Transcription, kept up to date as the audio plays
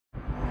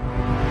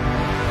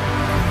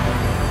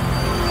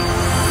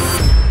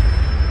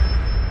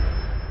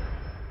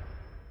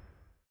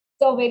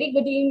a very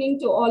good evening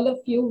to all of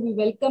you. We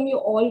welcome you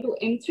all to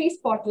M3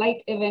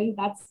 Spotlight event.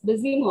 That's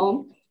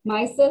Busi-Mom.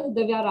 Myself,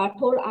 Divya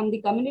Rathod, I'm the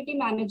community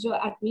manager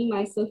at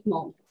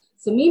Memyselfmom.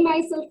 So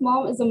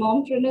Memyselfmom is a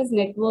mompreneurs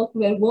network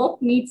where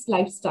work meets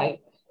lifestyle.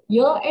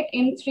 Here at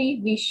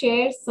M3, we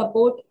share,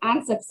 support,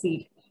 and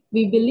succeed.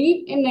 We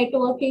believe in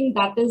networking.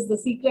 That is the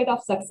secret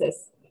of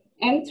success.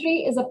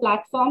 M3 is a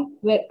platform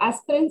where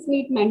aspirants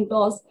meet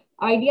mentors,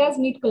 ideas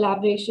meet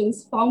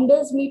collaborations,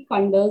 founders meet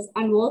funders,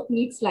 and work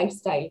meets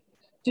lifestyle.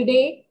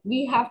 Today,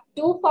 we have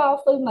two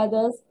powerful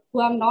mothers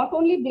who have not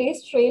only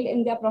blazed trail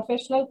in their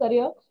professional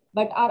career,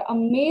 but are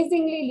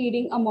amazingly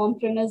leading a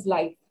mompreneur's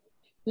life.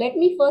 Let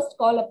me first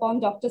call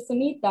upon Dr.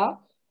 Sunita.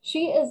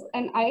 She is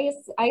an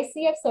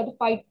ICF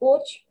certified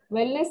coach,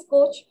 wellness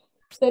coach,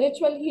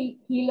 spiritual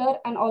healer,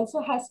 and also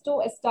has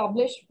two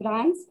established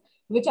brands,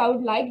 which I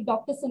would like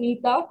Dr.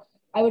 Sunita,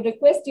 I would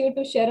request you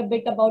to share a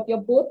bit about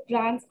your both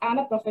brands and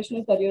a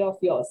professional career of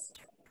yours.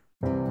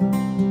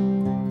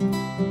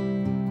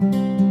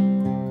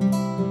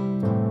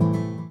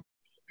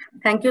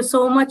 Thank you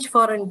so much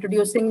for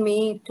introducing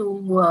me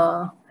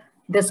to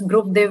this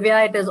group,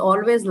 Divya. It is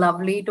always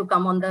lovely to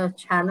come on the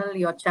channel,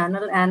 your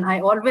channel, and I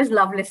always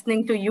love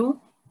listening to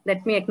you.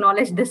 Let me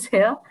acknowledge this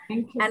here.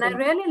 Thank you, and sir. I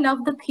really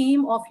love the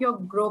theme of your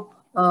group,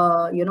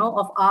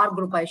 of our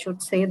group, I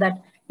should say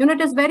that, it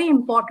is very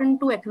important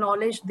to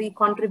acknowledge the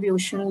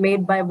contribution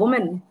made by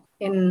women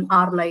in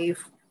our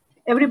life.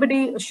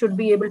 Everybody should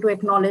be able to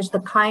acknowledge the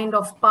kind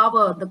of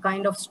power, the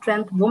kind of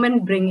strength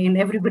women bring in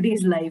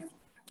everybody's life.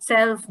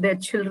 Self, their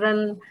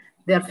children,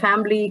 their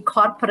family,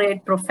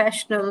 corporate,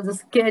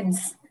 professionals,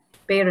 kids,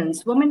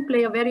 parents. Women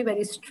play a very,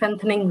 very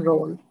strengthening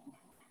role.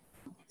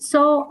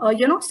 So,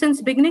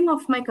 since beginning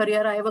of my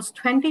career, I was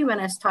 20 when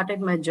I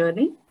started my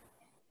journey.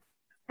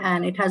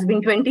 And it has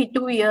been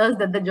 22 years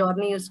that the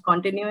journey is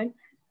continuing.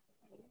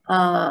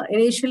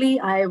 Initially,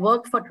 I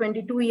worked for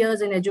 22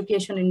 years in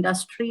education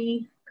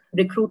industry,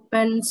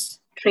 recruitments,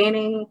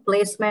 training,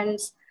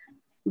 placements,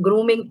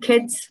 grooming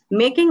kids,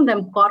 making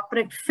them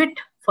corporate fit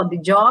for the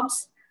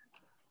jobs,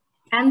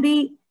 and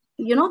the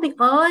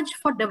urge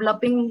for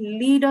developing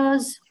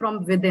leaders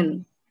from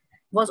within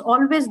was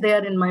always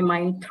there in my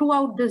mind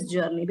throughout this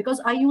journey, because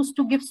I used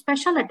to give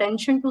special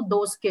attention to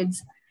those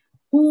kids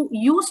who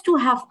used to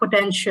have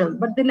potential,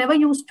 but they never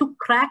used to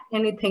crack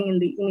anything in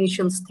the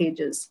initial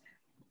stages.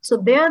 So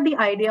there the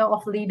idea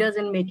of Leaders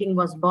in Making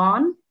was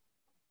born.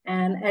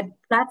 And at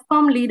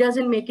platform Leaders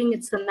in Making,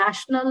 it's a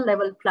national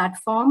level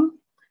platform.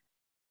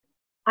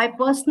 I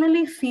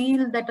personally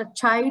feel that a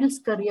child's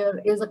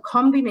career is a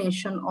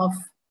combination of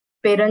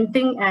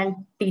parenting and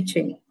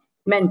teaching,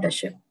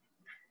 mentorship.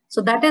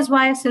 So that is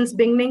why since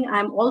beginning,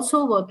 I'm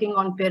also working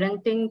on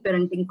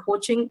parenting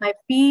coaching. I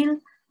feel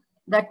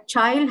that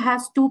child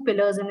has two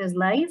pillars in his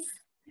life.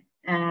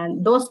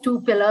 And those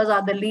two pillars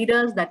are the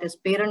leaders, that is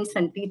parents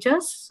and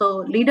teachers. So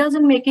Leaders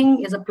in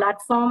Making is a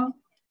platform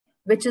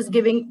which is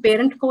giving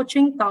parent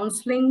coaching,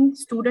 counseling,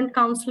 student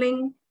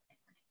counseling,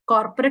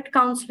 corporate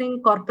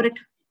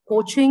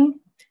coaching,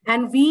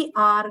 and we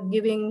are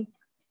giving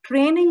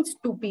trainings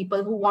to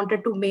people who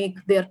wanted to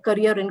make their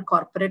career in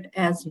corporate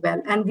as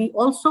well. And we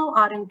also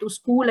are into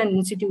school and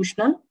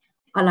institutional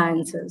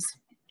alliances.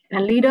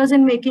 And Leaders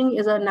in Making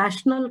is a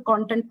national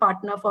content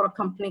partner for a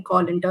company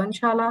called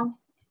Internshala.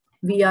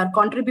 We are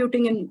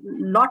contributing in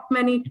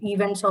many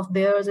events of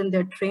theirs in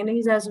their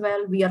trainings as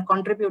well. We are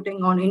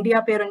contributing on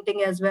India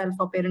Parenting as well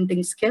for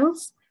parenting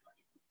skills.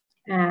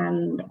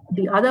 And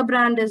the other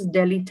brand is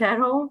Delhi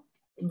Tarot,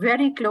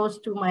 very close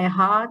to my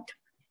heart.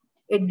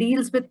 It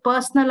deals with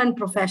personal and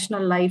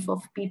professional life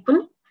of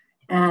people.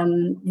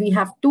 And we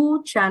have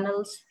two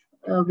channels.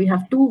 We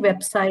have two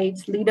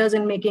websites,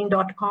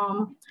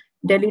 leadersinmaking.com,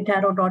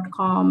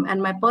 delhitarot.com,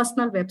 and my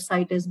personal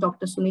website is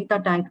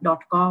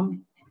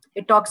drsunitatank.com.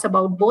 It talks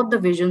about both the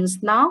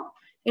visions. Now,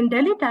 in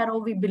Delhi Tarot,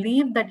 we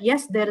believe that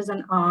yes, there is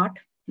an art,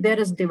 there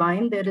is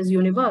divine, there is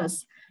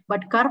universe,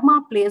 but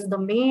karma plays the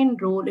main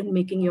role in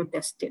making your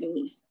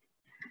destiny.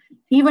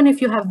 Even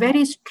if you have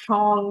very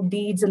strong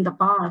deeds in the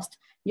past,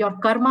 your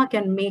karma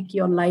can make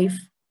your life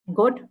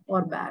good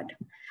or bad.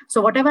 So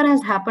whatever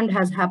has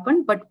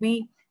happened, but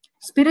we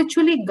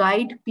spiritually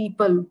guide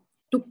people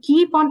to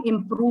keep on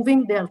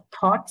improving their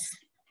thoughts,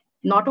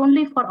 not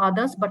only for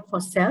others, but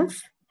for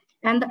self.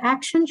 And the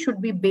action should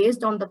be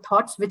based on the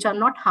thoughts which are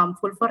not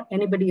harmful for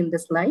anybody in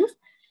this life.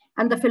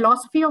 And the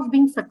philosophy of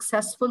being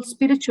successful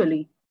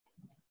spiritually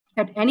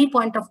at any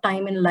point of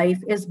time in life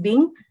is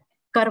being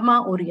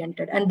karma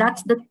oriented. And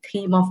that's the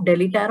theme of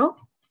Delhi Tarot.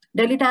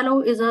 Delhi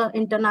Tarot is an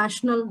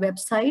international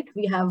website.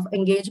 We have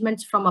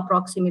engagements from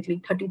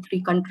approximately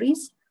 33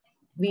 countries.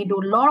 We do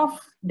a lot of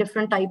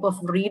different type of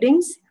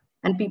readings,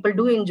 and people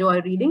do enjoy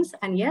readings.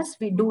 And yes,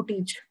 we do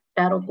teach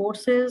tarot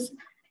courses.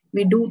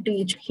 We do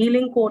teach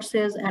healing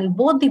courses, and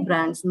both the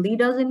brands,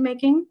 Leaders in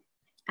Making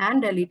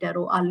and Delhi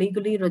Tarot, are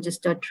legally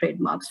registered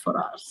trademarks for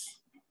us.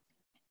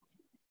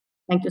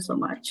 Thank you so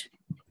much.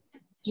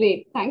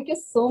 Great. Thank you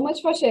so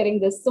much for sharing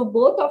this. So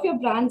both of your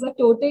brands are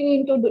totally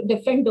into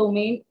different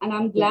domain, and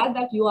I'm glad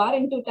that you are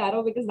into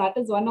tarot because that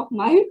is one of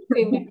my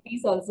favorite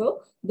piece also.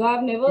 Though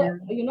I've never,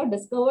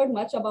 discovered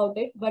much about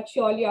it, but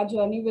surely our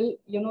journey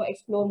will,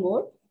 explore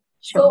more.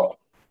 Sure. So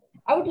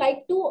I would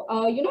like to,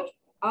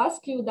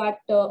 ask you that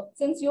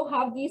since you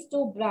have these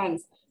two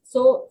brands,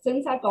 so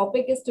since our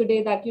topic is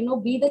today that,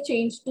 be the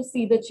change to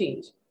see the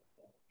change.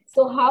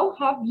 So how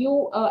have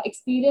you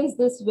experienced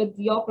this with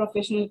your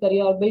professional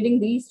career or building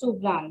these two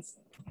brands?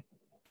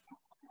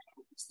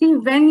 See,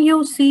 when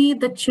you see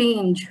the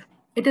change,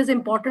 it is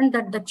important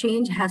that the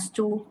change has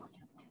to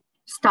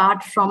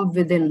start from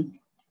within.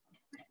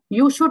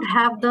 You should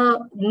have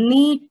the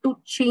need to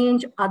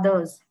change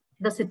others,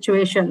 the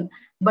situation.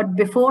 But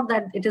before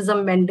that, it is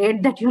a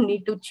mandate that you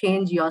need to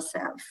change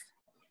yourself.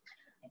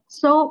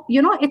 So,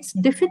 it's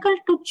difficult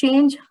to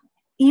change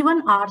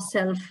even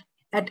ourselves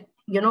at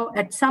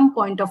some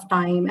point of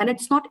time. And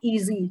it's not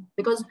easy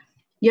because,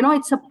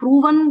 it's a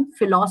proven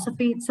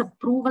philosophy, it's a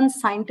proven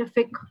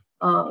scientific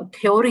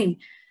theory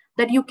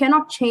that you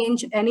cannot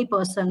change any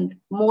person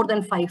more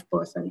than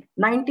 5%.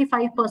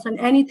 95%,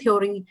 any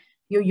theory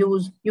you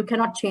use, you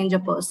cannot change a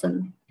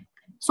person.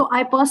 So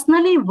I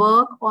personally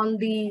work on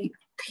the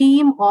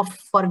theme of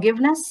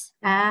forgiveness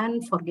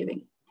and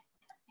forgiving.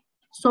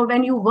 So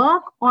when you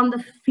work on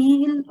the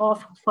field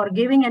of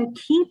forgiving and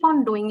keep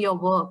on doing your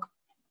work,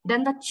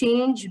 then the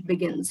change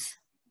begins.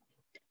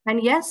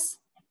 And yes,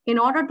 in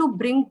order to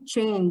bring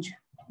change,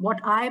 what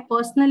I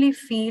personally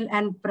feel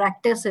and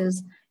practice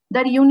is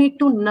that you need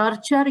to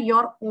nurture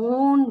your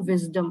own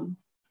wisdom.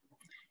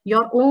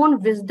 Your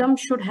own wisdom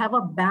should have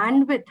a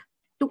bandwidth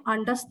to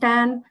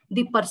understand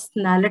the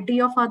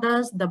personality of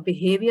others, the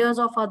behaviors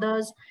of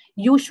others.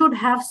 You should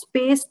have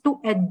space to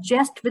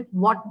adjust with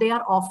what they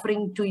are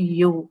offering to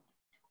you.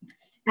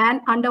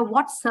 And under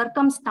what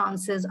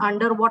circumstances,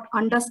 under what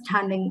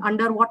understanding,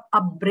 under what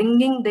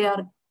upbringing they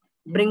are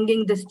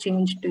bringing this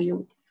change to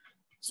you.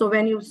 So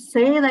when you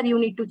say that you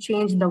need to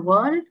change the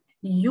world,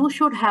 you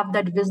should have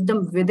that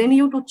wisdom within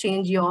you to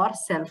change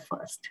yourself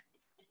first.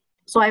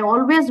 So I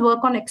always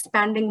work on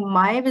expanding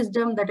my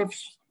wisdom that if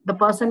the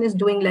person is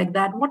doing like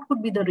that, what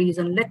could be the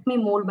reason? Let me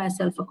mold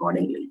myself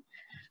accordingly.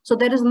 So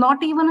there is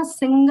not even a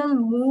single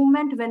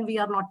moment when we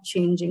are not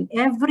changing.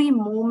 Every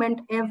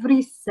moment,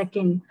 every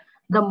second,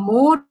 the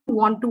more you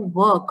want to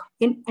work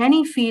in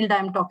any field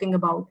I'm talking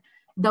about,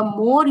 the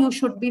more you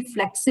should be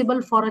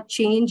flexible for a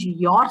change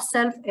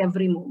yourself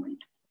every moment.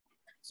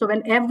 So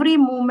when every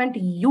moment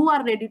you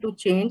are ready to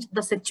change,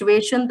 the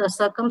situation, the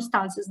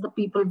circumstances, the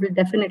people will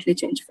definitely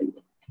change for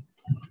you.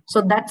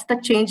 So that's the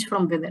change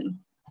from within.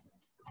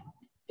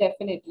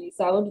 Definitely.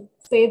 So I would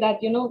say that,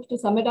 to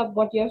sum it up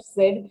what you have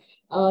said,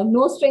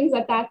 no strings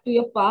attached to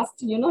your past,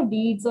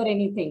 deeds or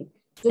anything.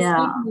 Just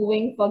keep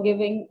moving,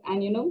 forgiving,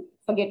 and,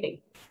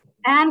 forgetting.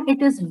 And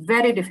it is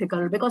very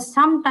difficult because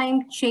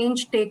sometimes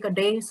change takes a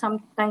day,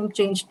 sometimes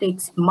change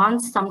takes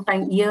months,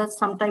 sometimes years,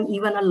 sometimes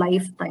even a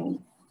lifetime.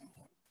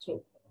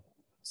 True.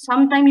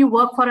 Sometimes you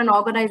work for an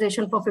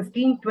organization for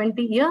 15,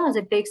 20 years.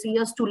 It takes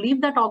years to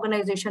leave that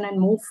organization and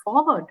move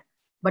forward.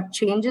 But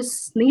change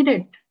is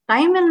needed.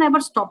 Time will never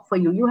stop for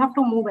you. You have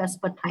to move as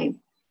per time.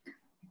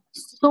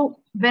 So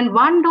when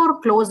one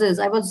door closes,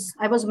 I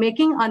was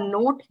making a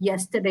note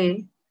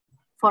yesterday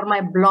for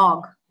my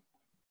blog.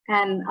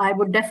 And I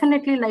would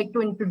definitely like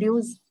to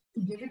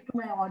give it to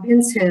my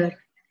audience here.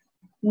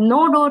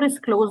 No door is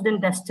closed in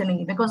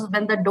destiny, because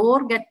when the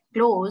door gets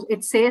closed,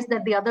 it says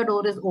that the other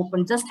door is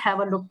open. Just have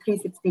a look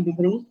 360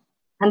 degree.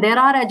 And there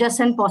are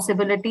adjacent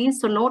possibilities.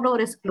 So no door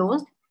is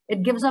closed.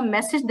 It gives a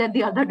message that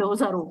the other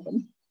doors are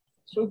open.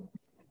 True.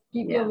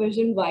 Keep your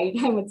vision wide,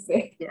 I would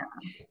say. Yeah,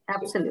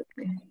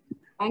 absolutely.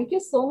 Thank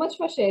you so much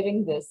for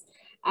sharing this.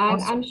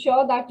 And I'm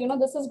sure that,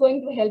 this is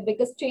going to help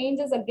because change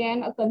is,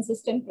 again, a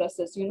consistent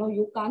process.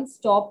 You can't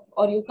stop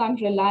or you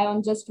can't rely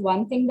on just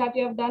one thing that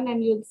you have done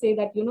and you'll say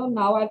that,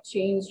 now I've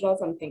changed or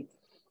something.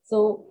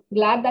 So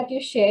glad that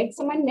you shared.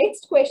 So my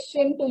next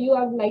question to you,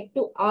 I would like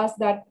to ask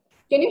that,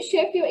 can you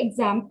share a few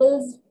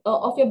examples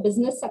of your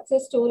business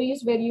success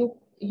stories where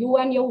you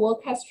and your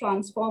work has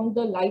transformed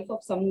the life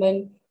of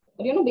someone,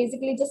 or,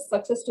 basically just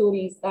success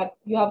stories that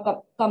you have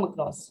come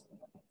across?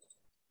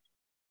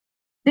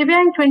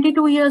 Divya, in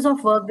 22 years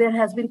of work, there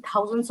has been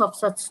thousands of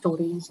such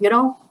stories.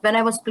 When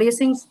I was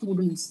placing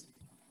students,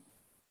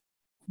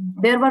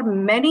 there were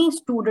many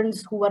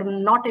students who were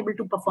not able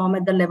to perform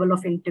at the level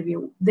of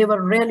interview. They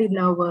were really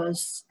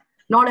nervous,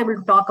 not able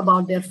to talk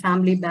about their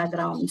family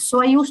background.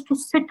 So I used to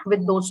sit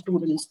with those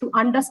students to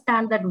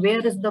understand that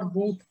where is the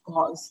root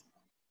cause.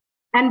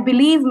 And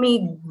believe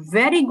me,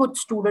 very good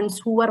students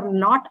who were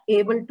not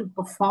able to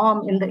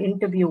perform in the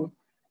interview,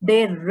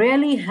 they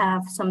really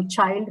have some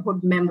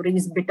childhood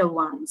memories, bitter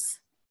ones.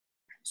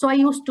 So I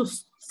used to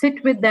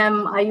sit with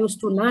them. I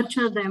used to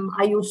nurture them.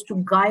 I used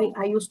to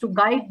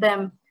guide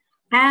them.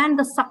 And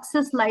the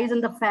success lies in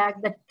the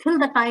fact that till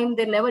the time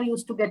they never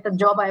used to get a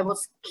job, I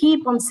was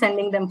keep on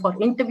sending them for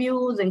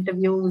interviews.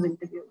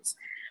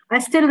 I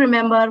still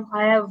remember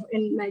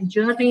in my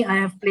journey, I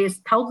have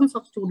placed thousands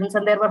of students,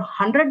 and there were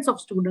hundreds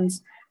of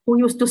students who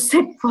used to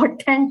sit for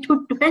 10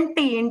 to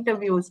 20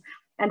 interviews,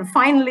 and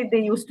finally they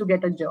used to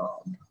get a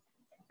job.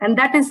 And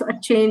that is a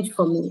change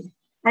for me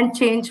and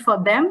change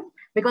for them,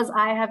 because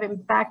I have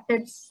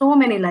impacted so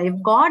many lives.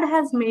 God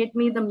has made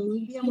me the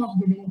medium of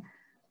giving,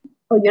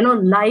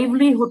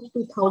 livelihood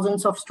to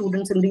thousands of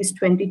students in these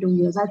 22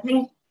 years. I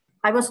think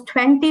I was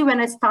 20 when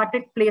I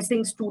started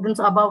placing students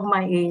above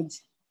my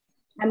age.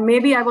 And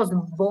maybe I was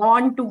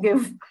born to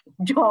give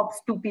jobs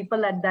to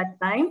people at that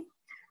time.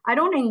 I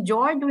don't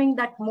enjoy doing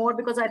that more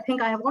because I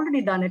think I have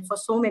already done it for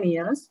so many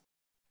years.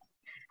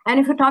 And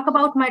if you talk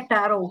about my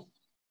tarot,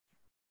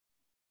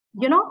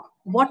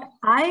 what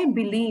I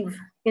believe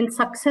in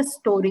success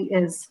story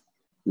is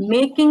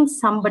making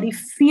somebody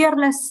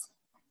fearless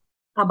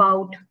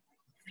about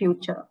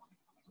future.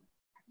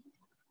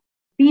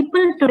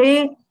 People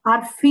today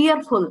are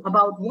fearful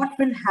about what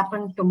will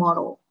happen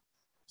tomorrow.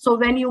 So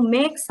when you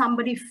make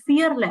somebody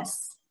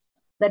fearless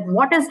that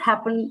what is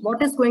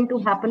going to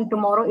happen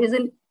tomorrow is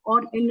in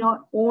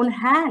your own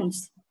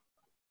hands.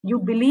 You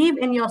believe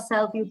in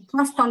yourself, you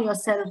trust on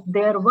yourself.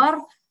 There were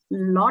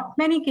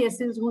many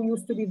cases who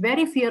used to be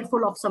very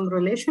fearful of some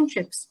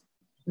relationships,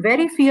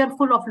 very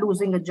fearful of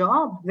losing a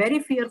job, very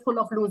fearful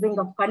of losing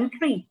a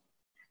country.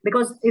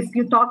 Because if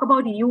you talk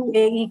about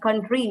UAE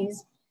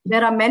countries,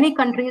 there are many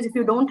countries, if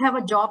you don't have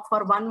a job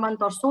for 1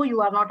 month or so,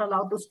 you are not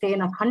allowed to stay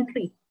in a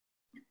country.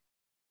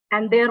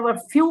 And there were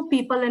few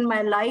people in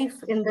my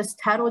life in this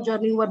tarot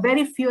journey who were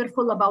very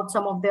fearful about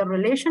some of their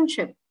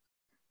relationship.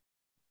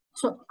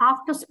 So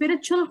after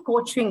spiritual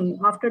coaching,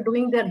 after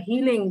doing their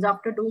healings,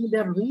 after doing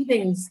their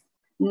readings,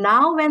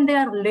 now when they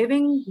are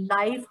living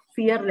life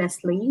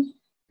fearlessly,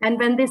 and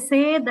when they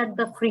say that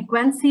the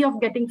frequency of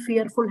getting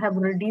fearful have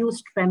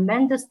reduced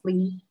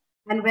tremendously,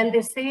 and when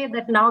they say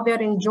that now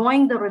they're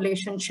enjoying the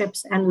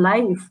relationships and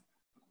life,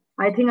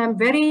 I think I'm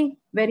very,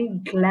 very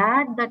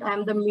glad that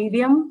I'm the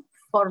medium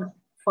for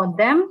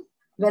them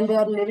when they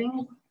are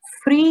living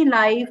free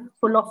life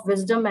full of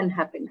wisdom and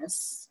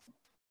happiness.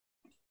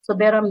 So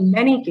there are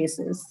many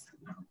cases.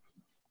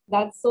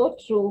 That's so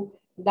true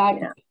that,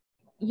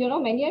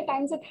 many a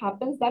times it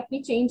happens that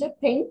we change a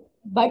thing,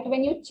 but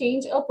when you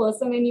change a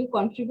person and you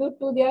contribute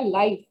to their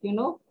life,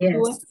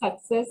 towards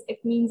success,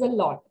 it means a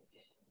lot.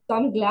 So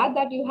I'm glad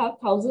that you have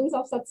thousands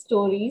of such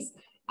stories,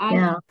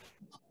 and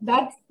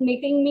that's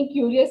making me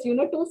curious,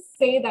 to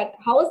say that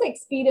how was the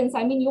experience?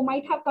 I mean, you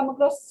might have come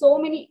across so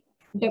many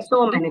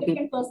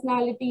different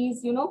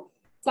personalities,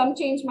 some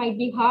change might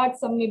be hard,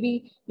 some may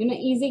be,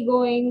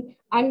 easygoing.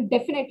 And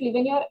definitely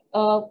when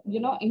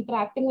you're,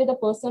 interacting with a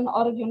person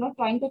or,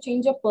 trying to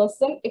change a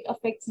person, it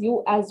affects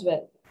you as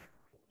well.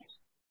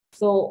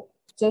 So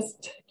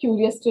just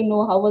curious to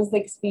know how was the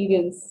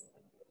experience?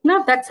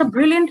 No, that's a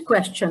brilliant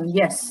question.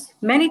 Yes.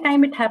 Many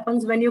times it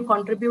happens when you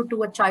contribute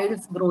to a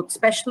child's growth,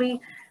 especially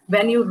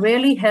when you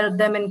really help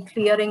them in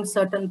clearing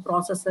certain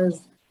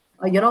processes.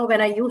 When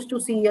I used to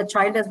see a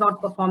child is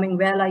not performing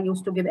well, I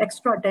used to give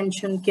extra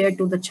attention, care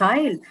to the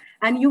child.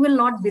 And you will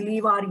not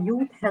believe our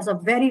youth has a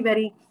very,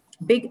 very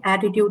big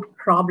attitude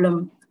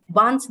problem.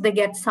 Once they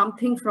get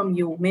something from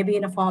you, maybe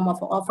in a form of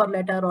an offer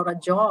letter or a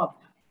job,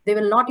 they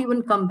will not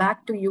even come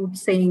back to you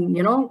saying,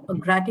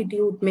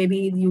 gratitude.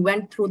 Maybe you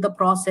went through the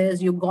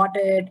process, you got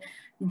it.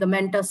 The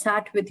mentor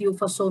sat with you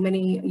for so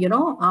many,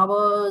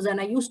 hours. And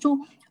I used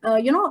to,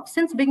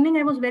 since beginning,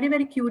 I was very,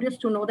 very curious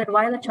to know that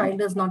why the child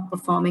is not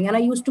performing. And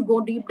I used to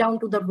go deep down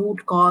to the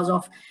root cause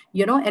of,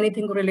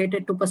 anything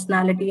related to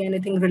personality,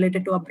 anything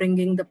related to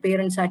upbringing, the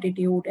parents'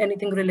 attitude,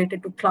 anything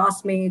related to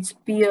classmates,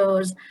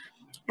 peers.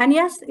 And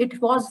yes,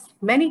 it was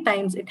many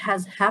times it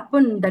has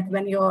happened that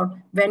when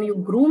you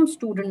groom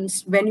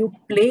students, when you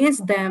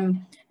place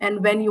them,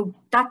 and when you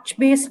touch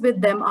base with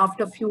them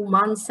after a few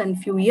months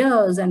and few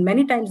years, and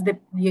many times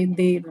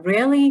they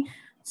really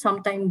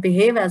sometimes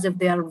behave as if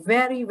they are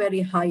very,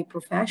 very high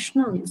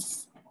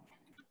professionals.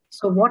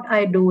 So what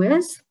I do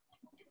is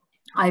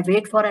I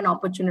wait for an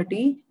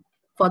opportunity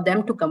for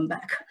them to come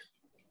back.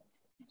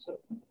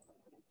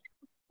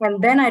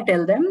 And then I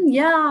tell them,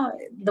 yeah,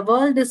 the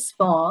world is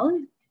small,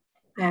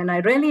 and I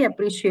really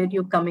appreciate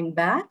you coming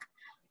back.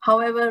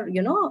 However,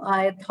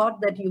 I thought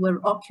that you were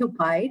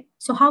occupied.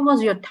 So how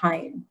was your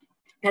time?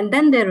 And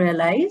then they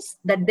realize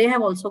that they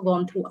have also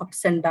gone through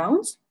ups and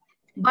downs.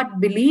 But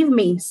believe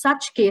me,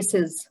 such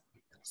cases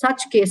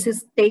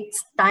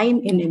takes time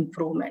in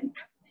improvement.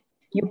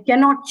 You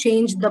cannot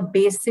change the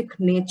basic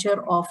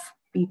nature of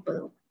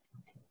people.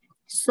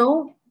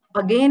 So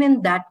again,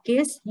 in that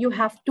case, you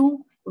have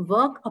to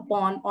work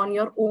on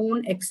your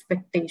own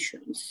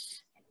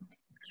expectations.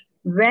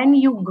 When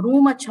you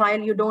groom a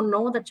child, you don't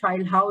know the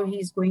child, how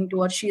he's going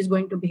to or she's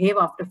going to behave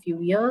after a few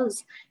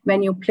years.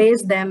 When you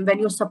place them, when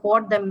you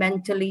support them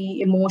mentally,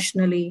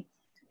 emotionally.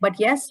 But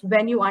yes,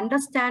 when you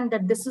understand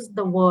that this is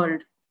the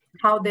world,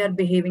 how they're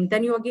behaving,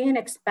 then you again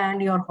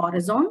expand your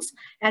horizons.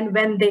 And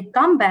when they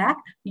come back,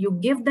 you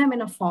give them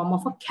in a form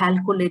of a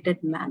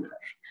calculated manner,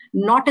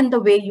 not in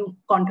the way you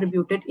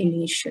contributed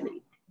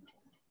initially.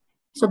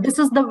 So this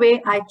is the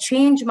way I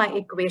change my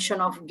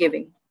equation of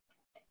giving.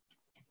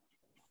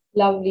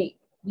 Lovely.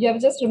 You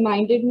have just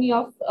reminded me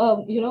of,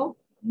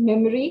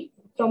 memory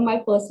from my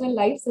personal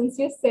life, since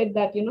you said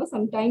that,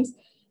 sometimes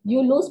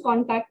you lose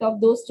contact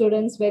of those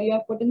students where you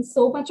have put in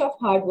so much of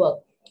hard work.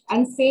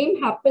 And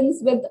same happens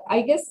with,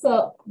 I guess,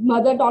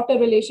 mother-daughter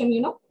relation,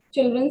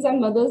 children's and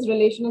mother's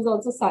relation is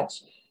also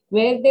such,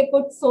 where they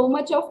put so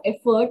much of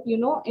effort,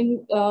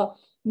 in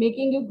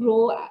making you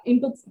grow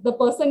into the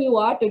person you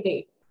are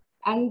today.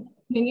 And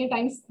many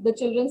times the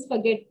children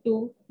forget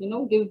to,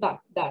 give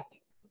back that.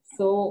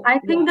 So I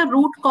think the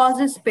root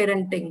cause is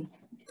parenting,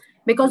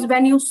 because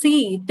when you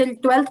see till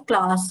 12th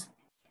class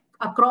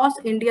across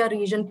India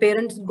region,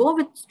 parents go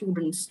with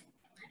students.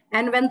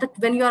 And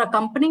when you are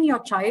accompanying your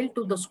child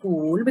to the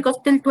school, because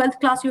till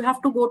 12th class, you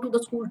have to go to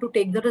the school to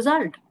take the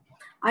result.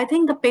 I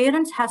think the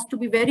parents has to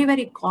be very,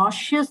 very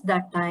cautious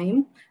that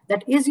time,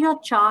 that is your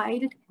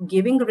child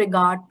giving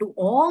regard to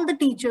all the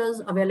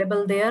teachers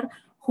available there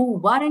who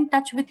were in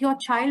touch with your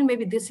child,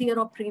 maybe this year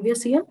or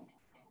previous year?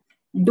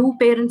 Do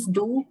parents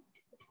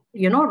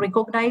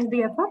recognize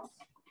the efforts?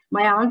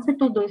 My answer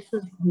to this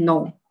is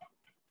no.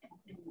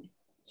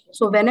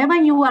 So whenever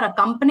you are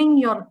accompanying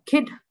your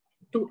kid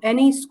to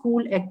any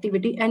school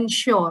activity,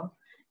 ensure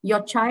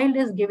your child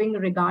is giving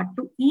regard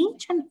to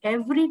each and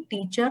every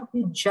teacher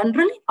who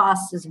generally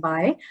passes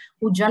by,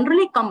 who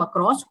generally come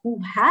across, who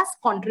has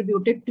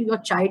contributed to your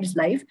child's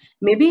life,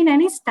 maybe in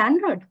any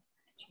standard.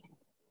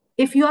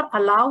 If you are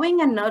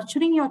allowing and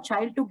nurturing your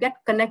child to get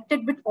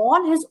connected with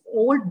all his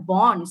old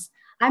bonds,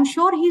 I'm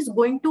sure he's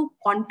going to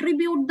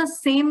contribute the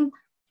same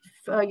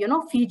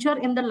feature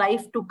in the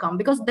life to come,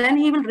 because then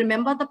he will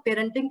remember the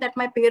parenting that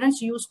my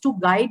parents used to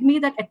guide me,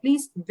 that at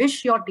least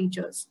wish your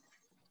teachers.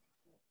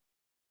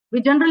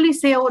 We generally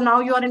say, oh, now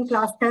you are in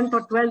class 10th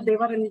or 12th, they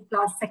were in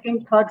class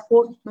 2nd, 3rd,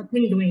 4th,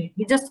 nothing doing.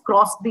 We just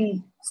cross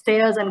the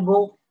stairs and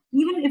go.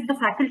 Even if the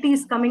faculty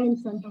is coming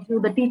in front of you,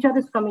 the teacher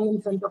is coming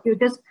in front of you,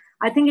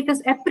 I think it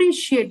is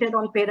appreciated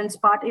on parents'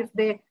 part if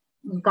they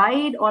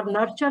guide or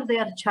nurture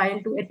their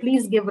child to at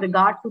least give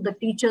regard to the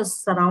teachers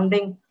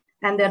surrounding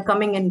and they're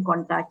coming in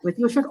contact with.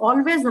 You should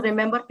always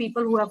remember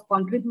people who have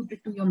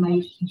contributed to your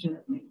life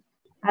journey.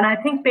 And I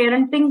think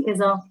parenting is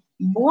a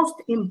most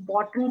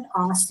important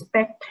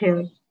aspect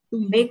here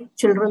to make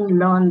children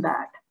learn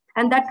that.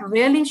 And that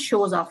really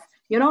shows up.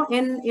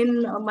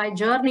 In my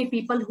journey,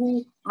 people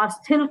who are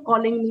still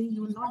calling me,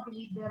 you will not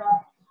believe there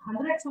are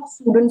hundreds of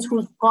students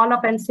who call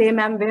up and say,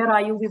 ma'am, where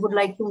are you? We would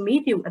like to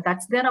meet you.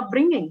 That's their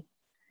upbringing,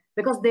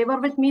 because they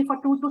were with me for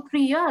 2 to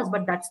 3 years,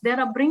 but that's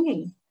their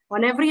upbringing.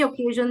 On every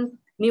occasion,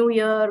 New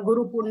Year,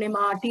 Guru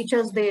Purnima,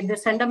 Teachers Day, they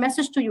send a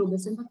message to you, they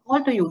send a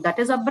call to you. That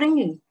is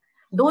upbringing.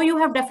 Though you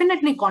have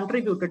definitely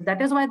contributed,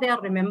 that is why they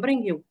are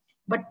remembering you.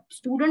 But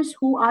students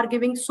who are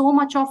giving so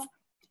much of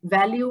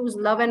values,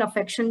 love and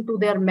affection to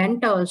their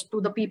mentors,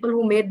 to the people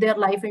who made their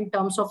life in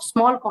terms of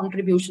small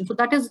contributions. So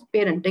that is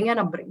parenting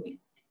and upbringing.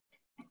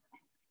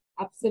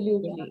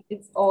 Absolutely. Yeah.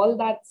 It's all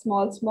that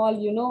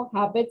small,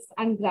 habits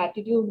and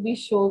gratitude we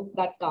show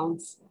that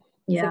counts.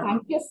 Yeah. So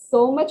thank you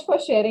so much for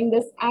sharing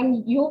this.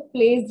 And you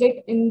placed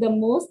it in the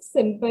most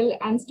simple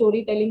and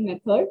storytelling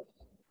method.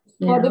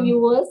 For the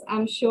viewers,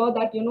 I'm sure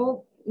that,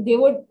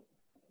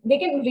 they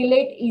can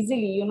relate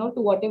easily, to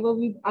whatever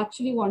we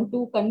actually want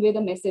to convey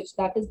the message.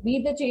 That is,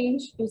 be the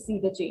change to see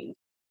the change.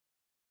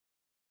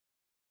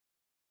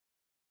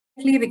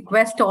 I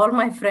request all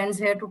my friends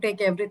here to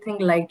take everything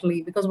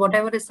lightly, because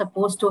whatever is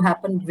supposed to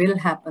happen will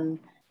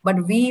happen.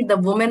 But we, the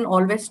women,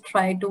 always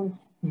try to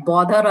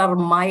bother our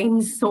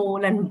mind,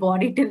 soul, and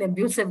body till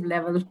abusive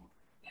level.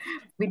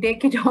 We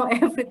take it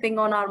everything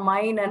on our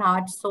mind and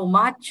heart so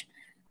much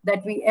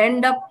that we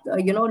end up,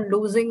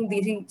 losing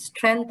the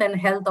strength and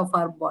health of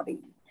our body.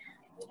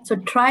 So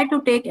try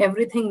to take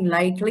everything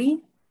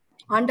lightly.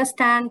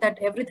 Understand that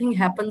everything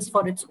happens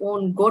for its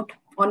own good,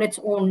 on its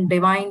own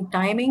divine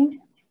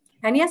timing.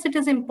 And yes, it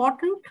is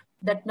important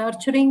that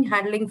nurturing,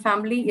 handling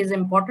family is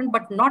important,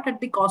 but not at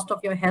the cost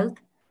of your health,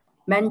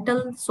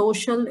 mental,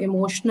 social,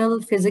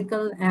 emotional,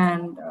 physical,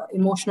 and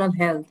emotional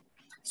health.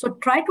 So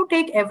try to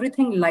take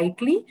everything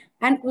lightly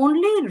and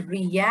only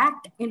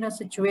react in a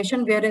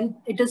situation wherein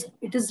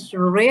it is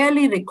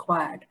really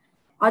required.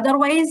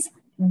 Otherwise,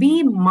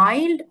 be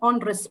mild on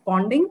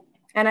responding,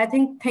 and I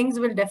think things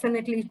will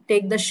definitely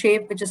take the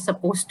shape which is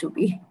supposed to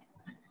be.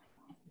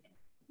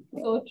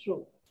 So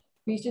true.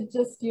 We should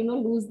just,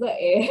 lose the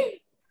air.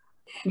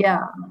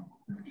 Yeah.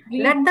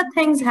 Let the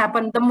things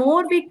happen. The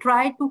more we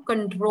try to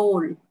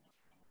control,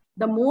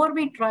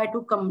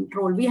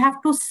 we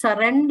have to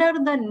surrender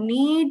the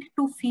need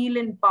to feel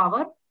in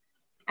power,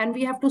 and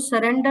we have to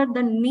surrender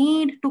the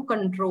need to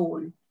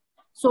control.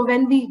 So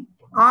when we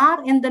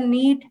are in the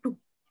need to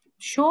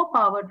show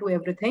power to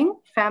everything,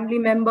 family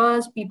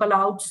members, people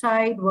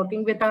outside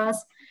working with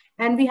us,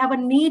 and we have a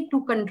need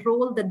to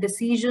control the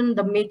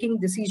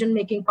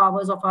decision-making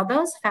powers of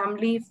others,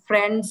 family,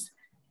 friends,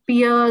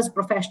 peers,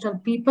 professional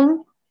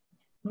people,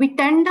 we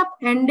tend up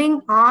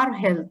ending our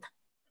health.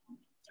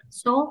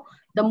 So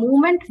the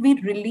moment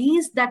we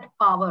release that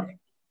power,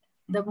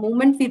 The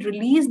moment we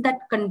release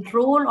that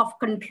control of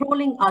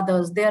controlling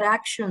others, their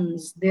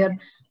actions, their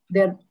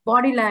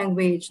body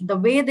language, the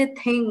way they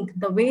think,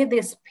 the way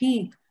they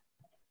speak,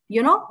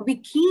 we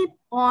keep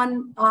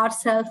on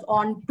ourselves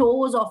on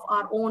toes of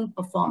our own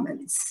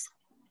performance.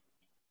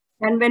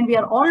 And when we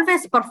are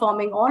always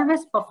performing,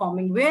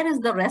 where is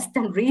the rest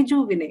and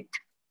rejuvenate?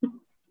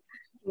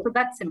 So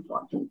that's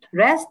important.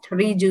 Rest,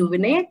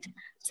 rejuvenate,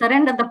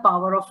 surrender the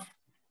power of,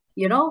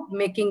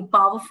 making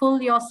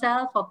powerful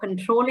yourself or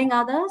controlling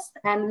others,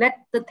 and let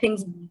the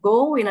things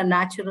go in a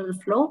natural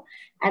flow,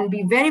 and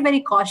be very,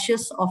 very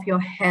cautious of your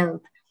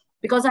health.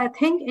 Because I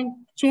think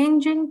in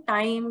changing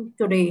time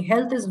today,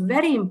 health is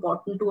very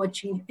important to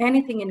achieve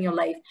anything in your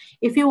life.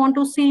 If you want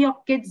to see your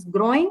kids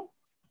growing,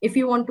 if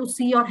you want to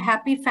see your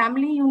happy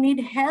family, you need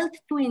health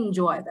to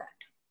enjoy that.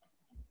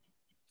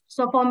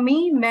 So for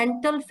me,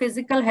 mental,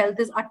 physical health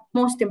is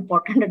utmost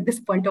important at this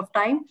point of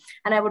time.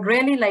 And I would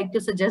really like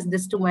to suggest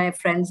this to my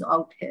friends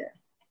out here.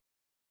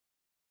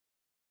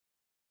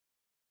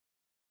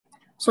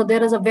 So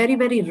there is a very,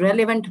 very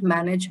relevant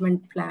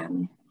management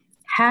plan.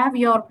 Have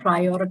your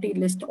priority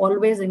list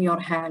always in your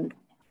hand.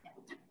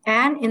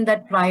 And in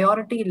that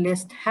priority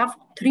list, have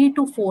 3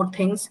 to 4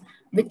 things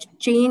which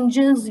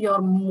changes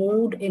your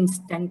mood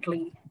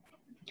instantly.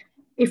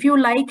 If you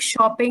like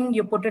shopping,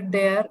 you put it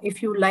there.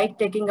 If you like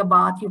taking a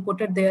bath, you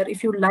put it there.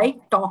 If you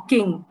like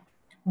talking,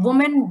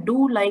 women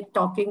do like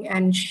talking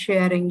and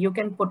sharing, you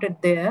can put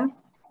it there.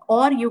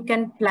 Or you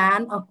can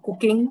plan a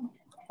cooking,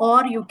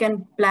 or you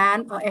can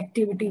plan an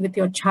activity with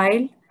your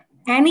child.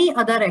 Any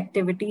other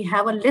activity,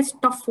 have a list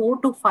of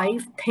 4 to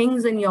 5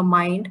 things in your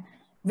mind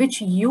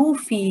which you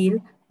feel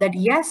that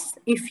yes,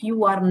 if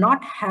you are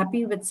not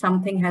happy with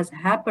something has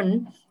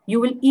happened, you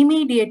will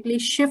immediately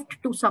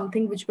shift to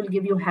something which will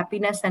give you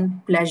happiness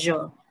and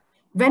pleasure.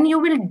 When you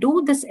will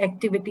do this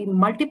activity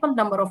multiple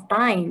number of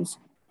times,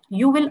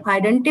 you will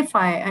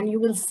identify and you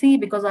will see,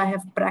 because I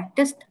have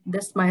practiced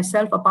this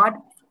myself, apart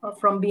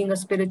from being a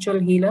spiritual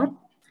healer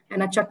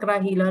and a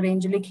chakra healer,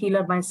 angelic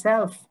healer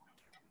myself.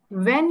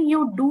 When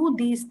you do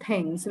these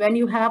things, when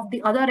you have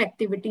the other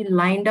activity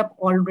lined up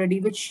already,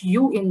 which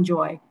you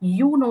enjoy,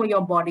 you know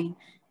your body,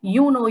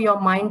 you know your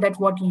mind, that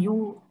what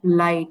you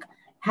like,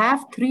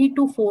 have 3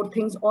 to 4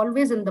 things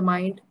always in the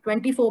mind,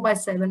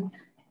 24/7,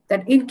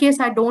 that in case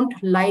I don't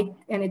like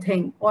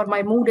anything or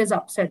my mood is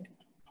upset,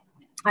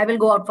 I will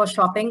go out for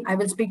shopping, I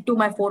will speak to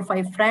my 4 or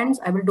 5 friends,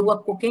 I will do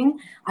a cooking,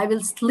 I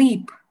will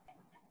sleep,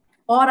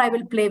 or I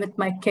will play with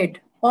my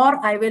kid,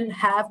 or I will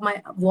have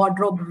my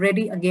wardrobe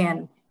ready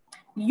again.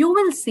 You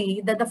will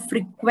see that the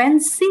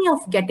frequency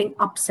of getting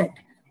upset,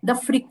 the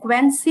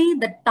frequency,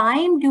 the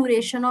time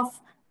duration of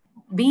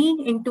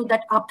being into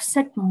that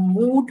upset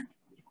mood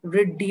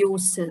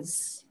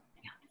reduces.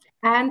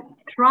 And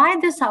try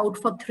this out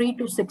for 3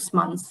 to 6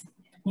 months.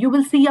 You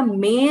will see a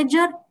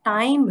major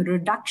time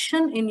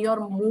reduction in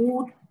your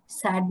mood,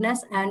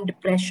 sadness, and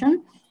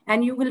depression.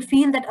 And you will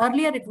feel that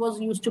earlier it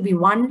was used to be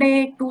 1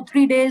 day, 2,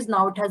 3 days.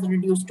 Now it has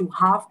reduced to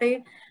half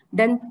day,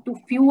 then to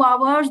few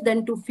hours,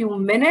 then to few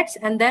minutes,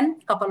 and then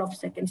couple of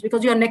seconds,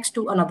 because you're next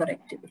to another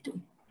activity.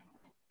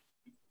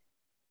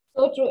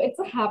 So true. It's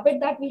a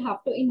habit that we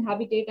have to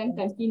inhabit it and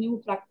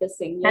continue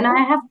practicing. And I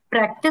have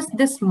practiced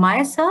this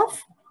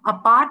myself,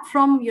 apart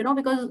from,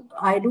 because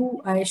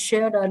I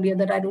shared earlier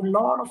that I do a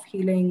lot of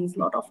healings, a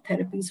lot of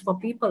therapies for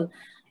people.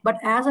 But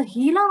as a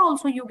healer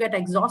also, you get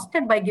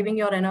exhausted by giving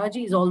your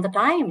energies all the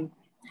time.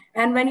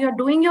 And when you're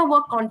doing your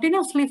work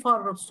continuously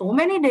for so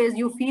many days,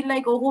 you feel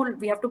like, oh,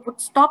 we have to put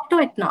stop to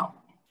it now.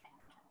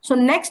 So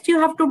next you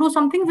have to do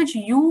something which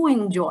you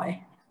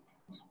enjoy.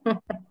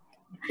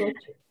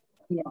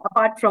 Yeah,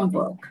 apart from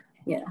work.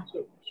 Yeah.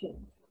 Sure.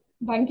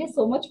 Thank you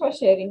so much for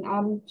sharing.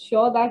 I'm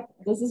sure that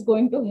this is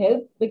going to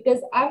help, because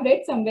I've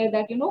read somewhere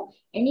that,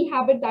 any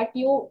habit that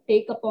you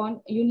take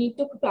upon, you need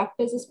to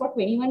practice this for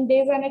 21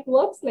 days and it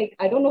works. Like,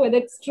 I don't know whether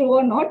it's true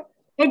or not.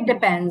 It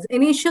depends.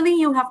 Initially,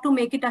 you have to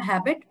make it a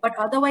habit, but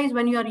otherwise,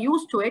 when you are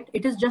used to it,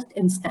 it is just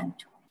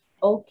instant.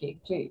 Okay,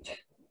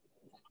 great.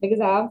 Because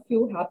I have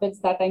few habits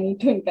that I need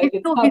to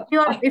inculcate.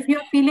 If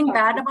you're feeling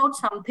bad about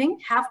something,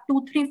 have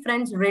 2, 3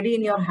 friends ready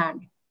in your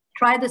hand.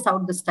 Try this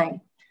out this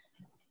time.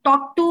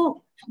 Talk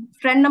to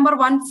friend number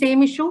 1,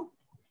 same issue,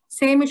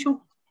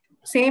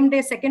 same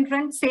day, second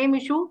friend, same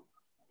issue,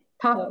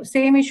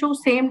 same issue,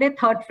 same day,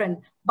 third friend.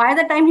 By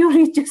the time you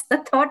reach the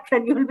third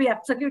friend, you will be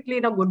absolutely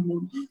in a good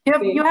mood.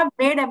 You have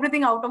made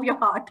everything out of your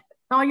heart.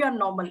 Now you're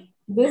normal.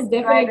 This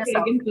definitely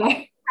I can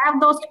try.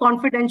 Have those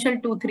confidential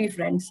 2, 3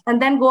 friends,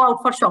 and then go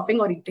out for shopping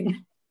or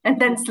eating,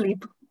 and then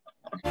sleep.